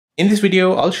In this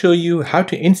video, I'll show you how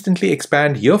to instantly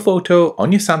expand your photo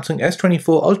on your Samsung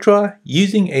S24 Ultra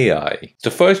using AI. So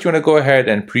first, you want to go ahead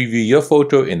and preview your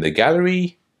photo in the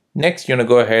gallery. Next, you want to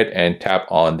go ahead and tap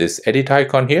on this edit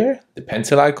icon here, the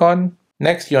pencil icon.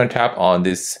 Next, you want to tap on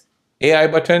this AI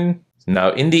button.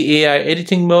 Now in the AI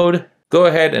editing mode, go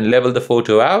ahead and level the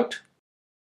photo out.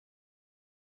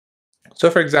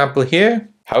 So for example here,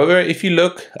 however, if you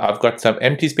look, I've got some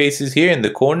empty spaces here in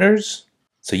the corners.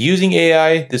 So using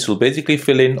AI, this will basically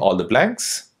fill in all the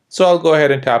blanks. So I'll go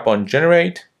ahead and tap on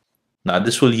generate. Now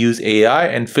this will use AI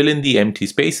and fill in the empty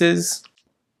spaces.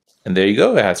 And there you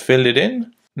go, it has filled it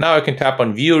in. Now I can tap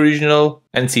on view original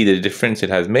and see the difference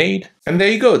it has made. And there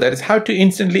you go, that is how to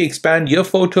instantly expand your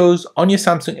photos on your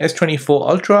Samsung S24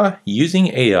 Ultra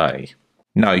using AI.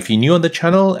 Now, if you're new on the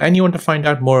channel and you want to find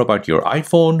out more about your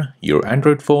iPhone, your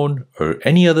Android phone, or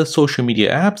any other social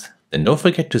media apps, then don't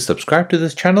forget to subscribe to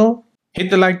this channel. Hit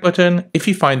the like button if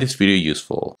you find this video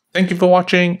useful. Thank you for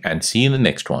watching and see you in the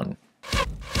next one.